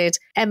heavy-handed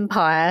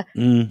empire,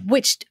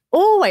 which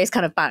always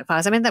kind of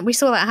backfires. I mean, that we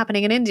saw that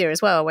happening in India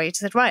as well, where you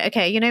said, right,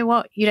 okay, you know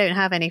what? You don't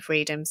have any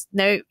freedoms.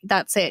 No,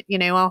 that's it.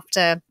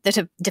 After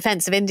the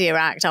Defence of India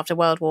Act, after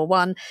World War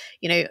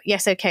I,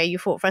 yes, okay, you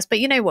fought for us,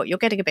 but you know what? You're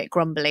getting a bit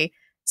grumbly.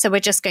 So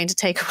we're just going to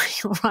take away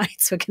your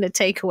rights. We're going to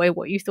take away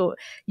what you thought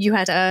you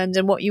had earned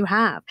and what you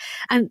have.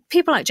 And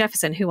people like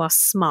Jefferson, who are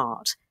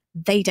smart,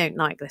 they don't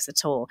like this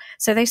at all.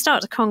 So they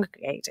start to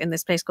congregate in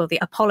this place called the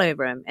Apollo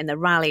Room in the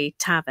Raleigh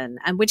Tavern,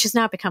 and which has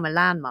now become a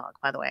landmark,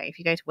 by the way. If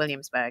you go to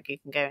Williamsburg, you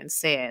can go and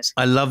see it.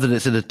 I love that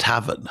it's in a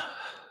tavern.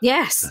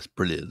 Yes. That's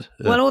brilliant.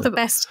 Well, all the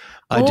best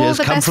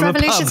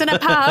revolutions in a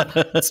pub.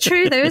 It's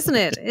true though, isn't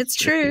it? It's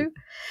true.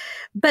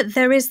 But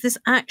there is this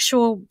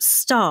actual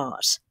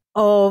start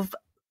of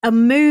a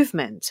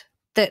movement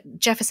that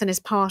Jefferson is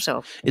part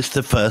of. It's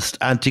the first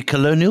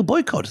anti-colonial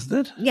boycott,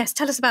 isn't it? Yes,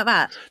 tell us about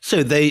that.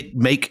 So they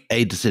make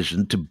a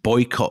decision to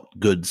boycott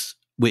goods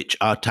which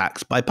are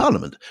taxed by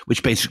Parliament,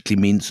 which basically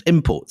means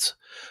imports.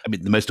 I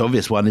mean, the most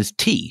obvious one is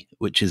tea,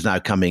 which is now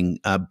coming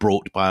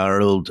brought by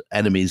our old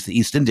enemies, the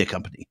East India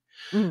Company.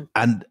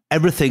 And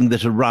everything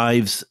that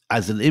arrives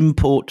as an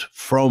import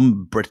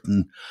from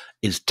Britain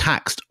is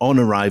taxed on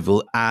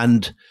arrival,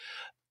 and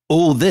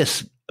all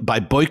this by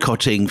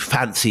boycotting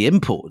fancy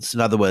imports, in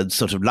other words,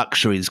 sort of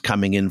luxuries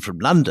coming in from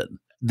London.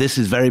 This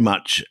is very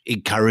much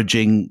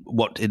encouraging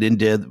what in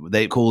India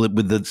they call it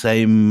with the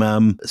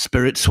same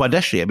spirit,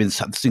 Swadeshi. I mean,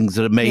 some things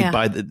that are made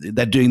by,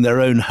 they're doing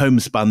their own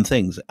homespun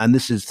things. And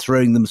this is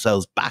throwing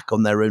themselves back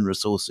on their own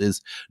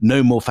resources.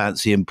 No more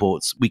fancy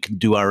imports. We can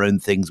do our own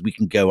things. We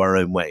can go our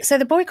own way. So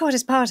the boycott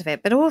is part of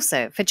it. But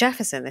also for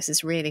Jefferson, this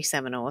is really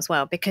seminal as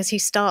well, because he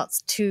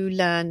starts to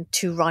learn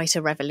to write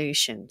a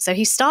revolution. So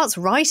he starts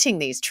writing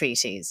these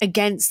treaties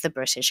against the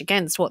British,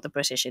 against what the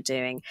British are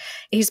doing.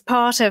 He's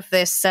part of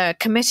this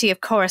committee of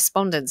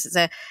correspondence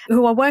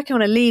who are working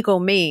on a legal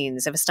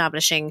means of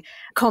establishing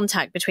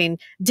contact between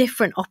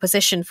different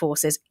opposition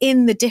forces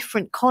in the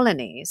different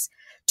colonies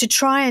to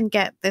try and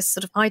get this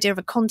sort of idea of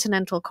a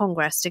continental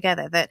congress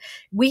together, that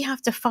we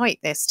have to fight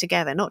this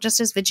together, not just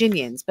as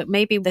Virginians, but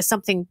maybe there's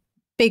something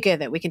bigger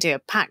that we can do, a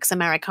Pax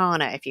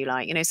Americana, if you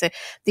like, so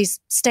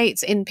these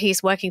states in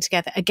peace working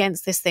together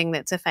against this thing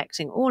that's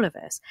affecting all of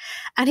us.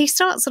 And he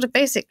starts sort of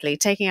basically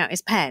taking out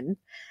his pen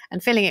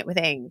and filling it with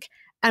ink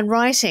and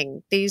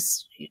writing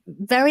these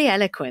very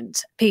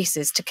eloquent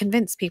pieces to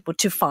convince people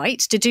to fight,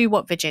 to do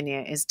what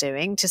Virginia is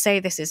doing, to say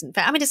this isn't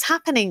fair. I mean, it's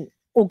happening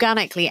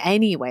organically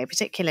anyway,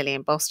 particularly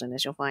in Boston,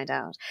 as you'll find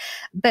out.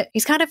 But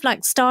he's kind of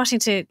like starting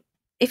to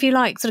if you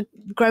like, sort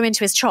of grow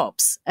into his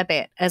chops a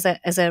bit as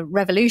a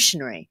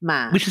revolutionary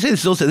man. We should say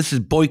this is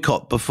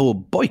boycott before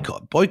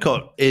boycott.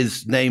 Boycott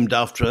is named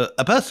after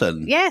a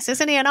person. Yes,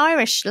 isn't he an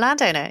Irish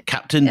landowner?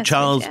 Captain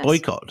Charles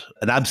Boycott,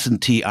 an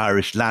absentee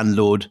Irish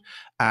landlord.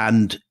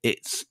 And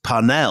it's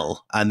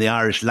Parnell and the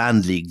Irish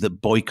Land League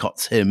that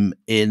boycotts him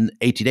in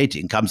 1880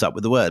 and comes up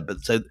with the word.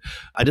 But so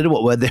I don't know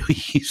what word they were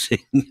using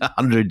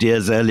 100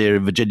 years earlier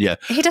in Virginia.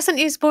 He doesn't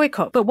use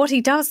boycott, but what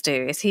he does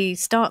do is he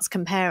starts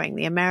comparing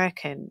the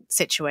American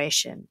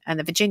situation and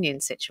the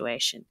Virginian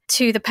situation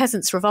to the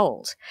Peasants'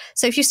 Revolt.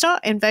 So if you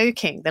start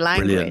invoking the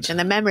language and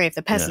the memory of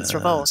the Peasants'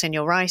 Revolt in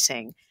your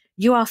writing,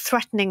 you are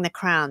threatening the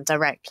crown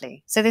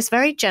directly. So this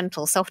very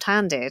gentle,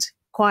 soft-handed,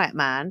 quiet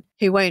man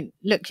who won't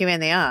look you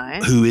in the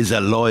eye, who is a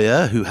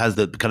lawyer, who has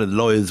the kind of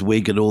lawyer's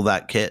wig and all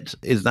that kit,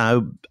 is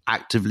now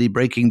actively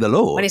breaking the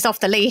law. Well, he's off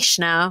the leash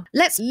now.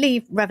 Let's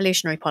leave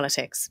revolutionary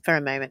politics for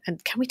a moment.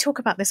 And can we talk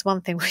about this one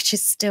thing, which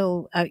is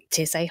still, it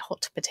is a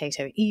hot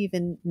potato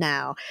even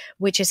now,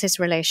 which is his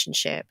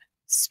relationship,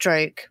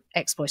 stroke,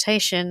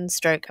 exploitation,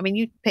 stroke, I mean,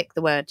 you pick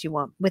the word you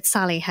want, with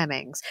Sally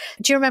Hemings.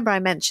 Do you remember I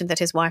mentioned that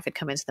his wife had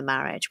come into the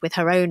marriage with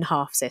her own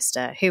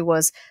half-sister, who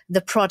was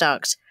the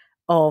product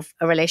of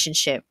a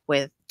relationship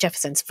with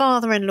Jefferson's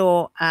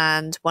father-in-law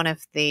and one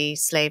of the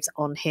slaves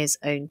on his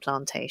own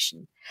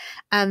plantation.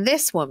 And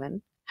this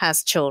woman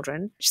has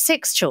children,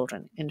 6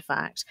 children, in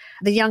fact,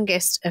 the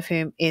youngest of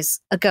whom is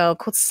a girl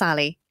called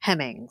Sally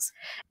Hemings.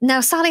 Now,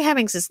 Sally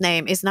Hemings'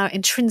 name is now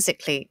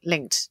intrinsically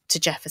linked to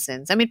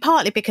Jefferson's. I mean,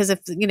 partly because of,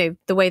 the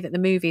way that the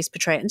movies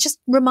portray it. And just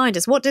remind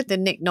us, what did the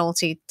Nick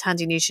Nolte,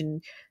 Tandy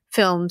Newton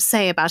film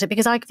say about it?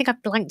 Because I think I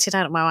blanked it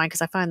out of my mind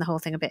because I find the whole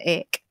thing a bit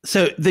ick.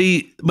 So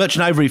the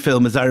Merchant Ivory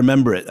film, as I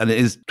remember it, and it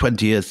is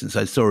 20 years since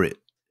I saw it,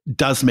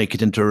 does make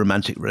it into a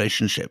romantic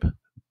relationship,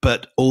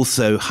 but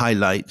also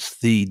highlights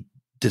the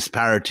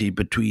disparity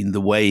between the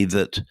way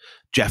that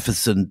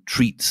Jefferson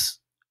treats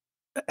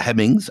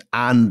Hemings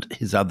and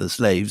his other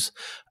slaves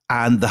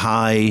and the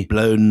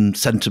high-blown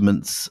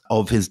sentiments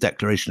of his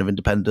Declaration of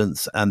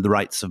Independence and the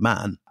rights of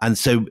man. And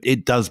so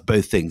it does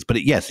both things. But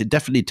it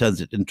definitely turns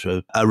it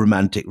into a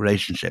romantic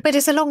relationship. But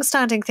it's a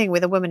long-standing thing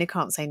with a woman who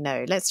can't say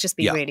no. Let's just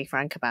be really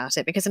frank about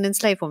it, because an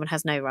enslaved woman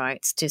has no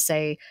rights to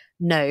say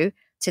no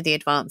to the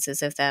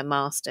advances of their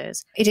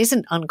masters. It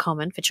isn't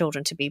uncommon for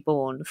children to be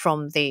born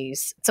from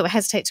these, so I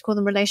hesitate to call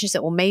them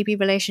relationships, or maybe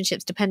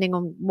relationships, depending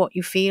on what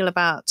you feel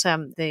about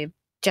the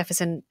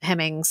Jefferson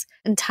Hemings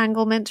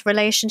entanglement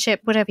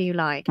relationship, whatever you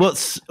like.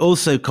 What's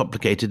also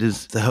complicated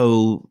is the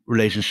whole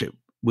relationship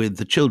with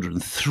the children.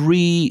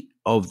 3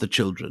 of the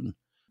children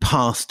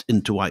passed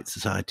into white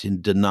society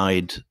and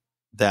denied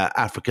their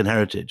African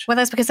heritage. Well,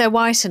 that's because they're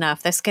white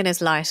enough. Their skin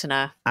is light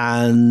enough.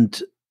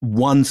 And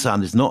one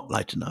son is not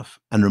light enough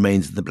and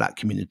remains in the black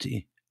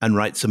community and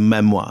writes a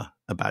memoir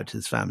about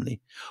his family.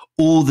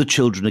 All the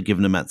children are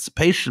given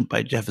emancipation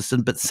by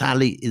Jefferson, but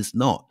Sally is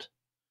not.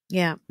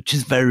 Yeah. Which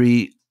is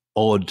very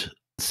odd,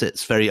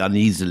 sits very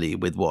uneasily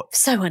with what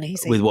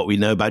we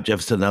know about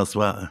Jefferson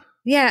elsewhere.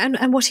 Yeah,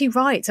 and what he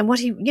writes and what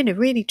he,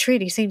 really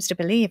truly seems to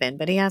believe in,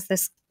 but he has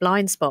this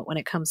blind spot when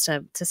it comes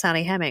to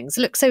Sally Hemings.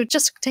 Look, so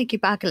just to take you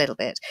back a little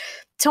bit,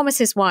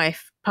 Thomas's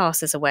wife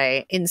passes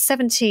away in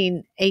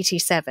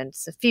 1787,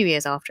 it's a few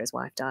years after his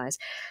wife dies.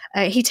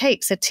 He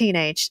takes a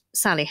teenage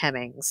Sally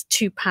Hemings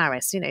to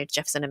Paris,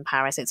 Jefferson in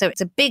Paris. So it's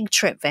a big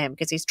trip for him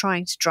because he's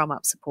trying to drum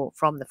up support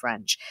from the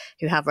French,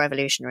 who have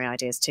revolutionary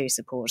ideas to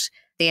support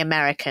the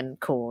American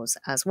cause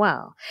as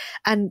well.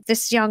 And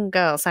this young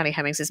girl, Sally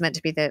Hemings, is meant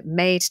to be the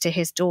maid to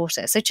his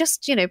daughter. So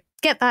just,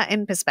 get that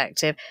in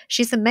perspective.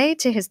 She's the maid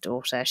to his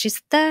daughter. She's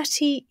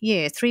 30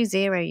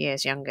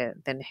 years younger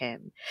than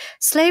him.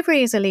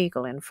 Slavery is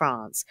illegal in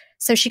France.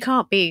 So she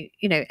can't be,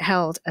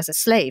 held as a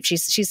slave.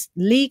 She's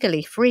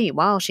legally free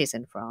while she's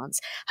in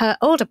France. Her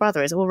older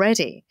brother is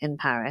already in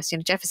Paris.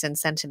 Jefferson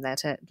sent him there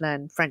to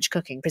learn French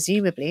cooking,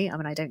 presumably. I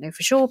mean, I don't know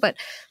for sure, but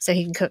so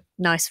he can cook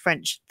nice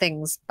French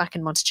things back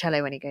in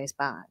Monticello when he goes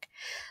back.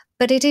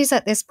 But it is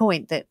at this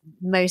point that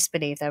most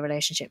believe their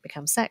relationship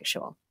becomes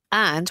sexual.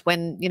 And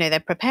when, they're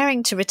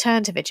preparing to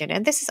return to Virginia,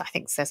 and this is, I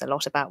think, says a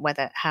lot about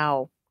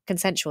how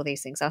consensual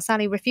these things are.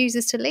 Sally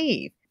refuses to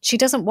leave. She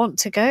doesn't want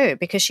to go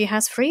because she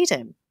has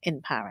freedom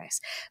in Paris.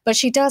 But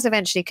she does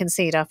eventually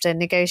concede after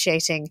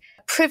negotiating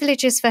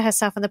privileges for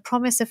herself and the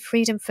promise of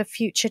freedom for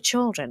future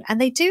children. And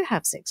they do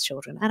have 6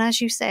 children. And as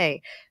you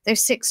say,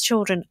 those 6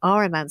 children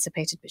are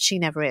emancipated, but she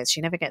never is.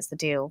 She never gets the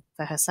deal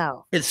for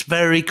herself. It's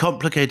very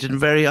complicated and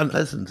very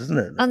unpleasant, isn't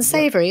it?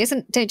 Unsavory,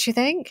 don't you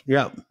think?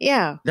 Yeah.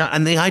 Yeah.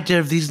 And the idea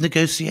of these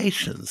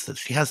negotiations, that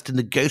she has to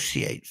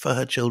negotiate for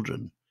her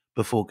children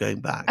before going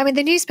back. I mean,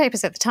 the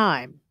newspapers at the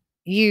time,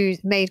 you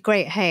made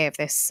great hay of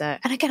this, and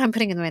again, I'm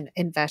putting in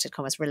inverted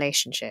commas,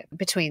 relationship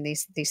between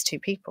these 2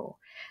 people.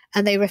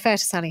 And they refer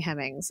to Sally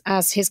Hemings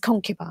as his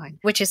concubine,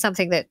 which is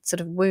something that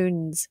sort of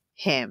wounds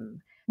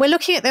him. We're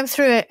looking at them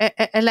through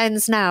a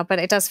lens now, but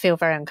it does feel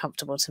very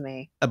uncomfortable to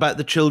me. About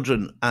the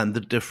children and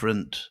the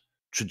different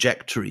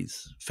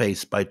trajectories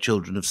faced by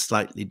children of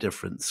slightly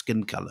different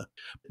skin color.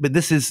 But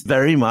this is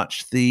very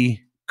much the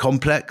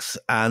complex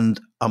and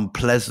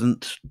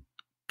unpleasant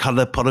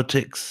colour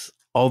politics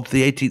of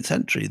the 18th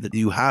century, that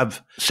you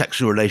have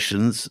sexual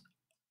relations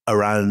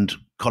around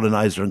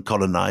colonizer and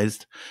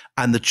colonized,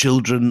 and the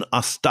children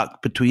are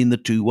stuck between the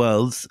two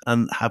worlds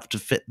and have to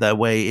fit their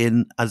way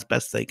in as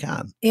best they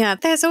can. Yeah,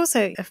 there's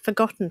also a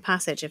forgotten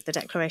passage of the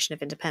Declaration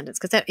of Independence,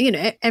 because,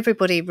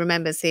 everybody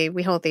remembers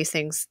we hold these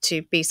things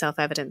to be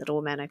self-evident that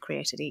all men are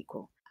created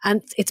equal.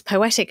 And it's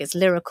poetic, it's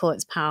lyrical,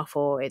 it's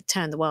powerful, it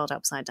turned the world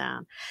upside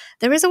down.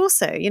 There is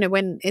also,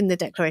 when in the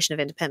Declaration of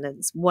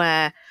Independence,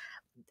 where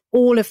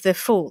all of the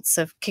faults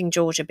of King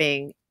George are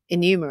being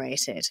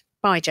enumerated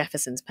by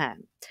Jefferson's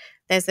pen,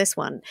 there's this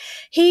one.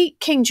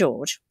 King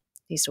George,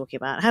 he's talking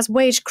about, has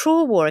waged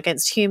cruel war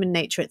against human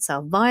nature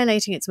itself,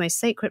 violating its most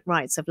sacred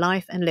rights of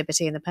life and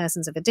liberty in the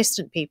persons of a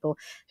distant people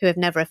who have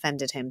never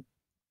offended him,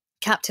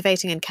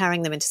 captivating and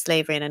carrying them into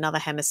slavery in another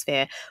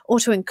hemisphere, or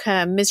to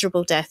incur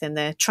miserable death in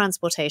their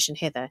transportation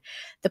hither.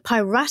 The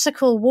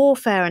piratical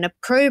warfare and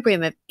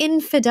opprobrium of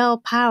infidel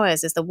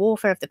powers is the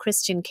warfare of the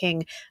Christian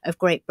king of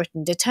Great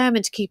Britain.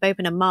 Determined to keep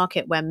open a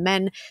market where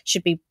men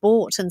should be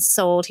bought and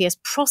sold, he has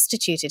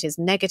prostituted his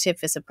negative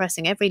for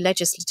suppressing every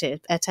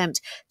legislative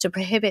attempt to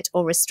prohibit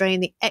or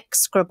restrain the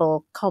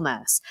execrable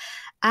commerce.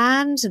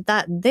 And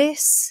that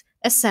this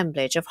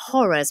assemblage of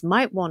horrors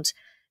might want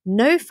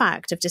no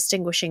fact of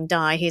distinguishing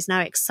dye, he is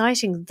now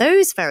exciting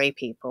those very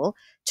people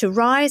to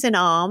rise in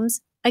arms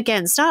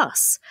against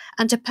us,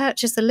 and to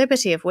purchase the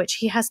liberty of which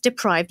he has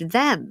deprived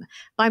them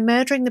by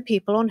murdering the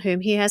people on whom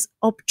he has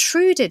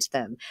obtruded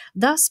them,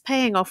 thus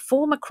paying off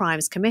former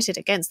crimes committed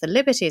against the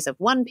liberties of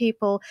one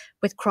people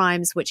with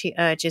crimes which he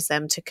urges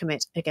them to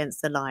commit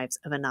against the lives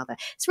of another.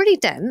 It's really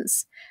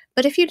dense,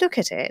 but if you look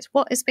at it,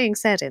 what is being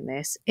said in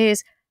this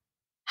is,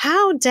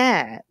 how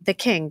dare the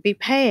king be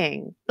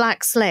paying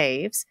black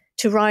slaves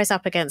to rise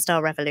up against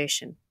our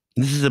revolution?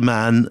 This is a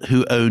man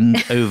who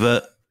owned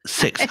over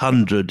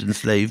 600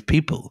 enslaved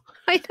people,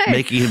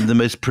 making him the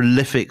most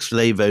prolific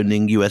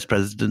slave-owning US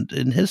president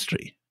in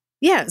history.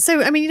 Yeah,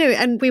 so,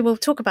 and we will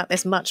talk about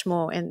this much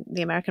more in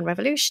the American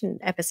Revolution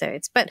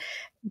episodes, but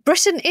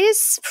Britain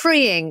is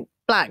freeing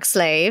black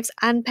slaves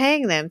and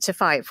paying them to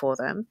fight for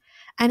them.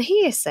 And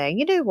he is saying,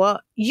 you know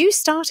what, you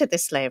started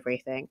this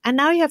slavery thing, and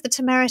now you have the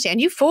temerity,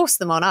 and you forced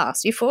them on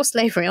us. You forced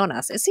slavery on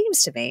us, it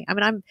seems to me.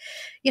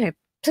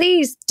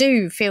 Please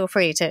do feel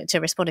free to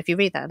respond if you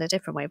read that in a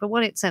different way. But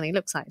what it certainly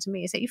looks like to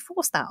me is that you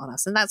forced that on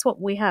us, and that's what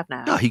we have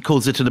now. Yeah, he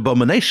calls it an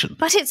abomination.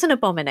 But it's an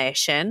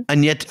abomination.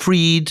 And yet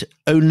freed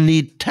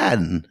only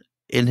 10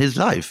 in his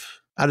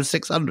life out of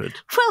 600.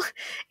 Well,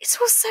 it's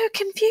all so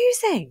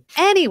confusing.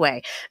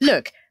 Anyway,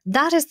 look,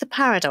 that is the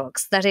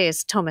paradox that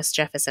is Thomas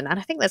Jefferson. And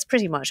I think that's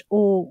pretty much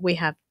all we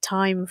have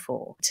time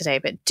for today.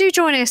 But do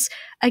join us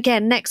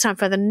again next time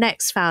for the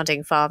next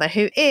founding father,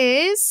 who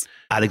is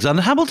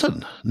Alexander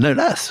Hamilton, no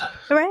less.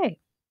 Hooray.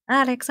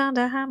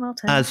 Alexander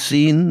Hamilton. As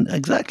seen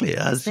on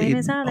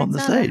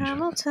the stage.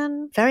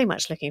 Hamilton. Very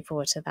much looking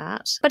forward to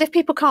that. But if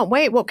people can't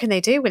wait, what can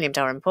they do, William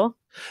Dalrymple?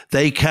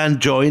 They can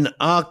join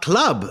our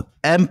club,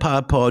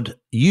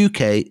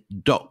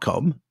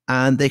 empirepoduk.com,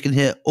 and they can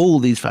hear all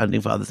these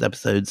Founding Fathers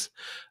episodes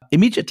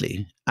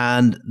immediately.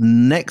 And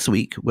next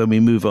week, when we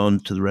move on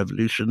to the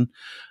Revolution,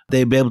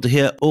 they'll be able to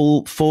hear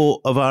all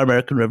 4 of our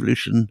American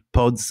Revolution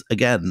pods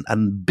again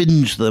and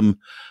binge them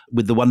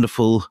with the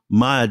wonderful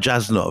Maya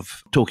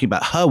Jasnov talking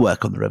about her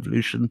work on the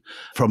Revolution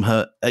from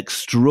her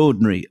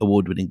extraordinary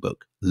award-winning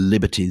book,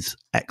 Liberty's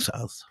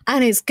Exiles.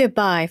 And it's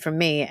goodbye from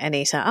me,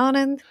 Anita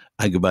Anand.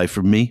 And goodbye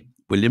from me,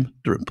 William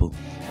Dalrymple.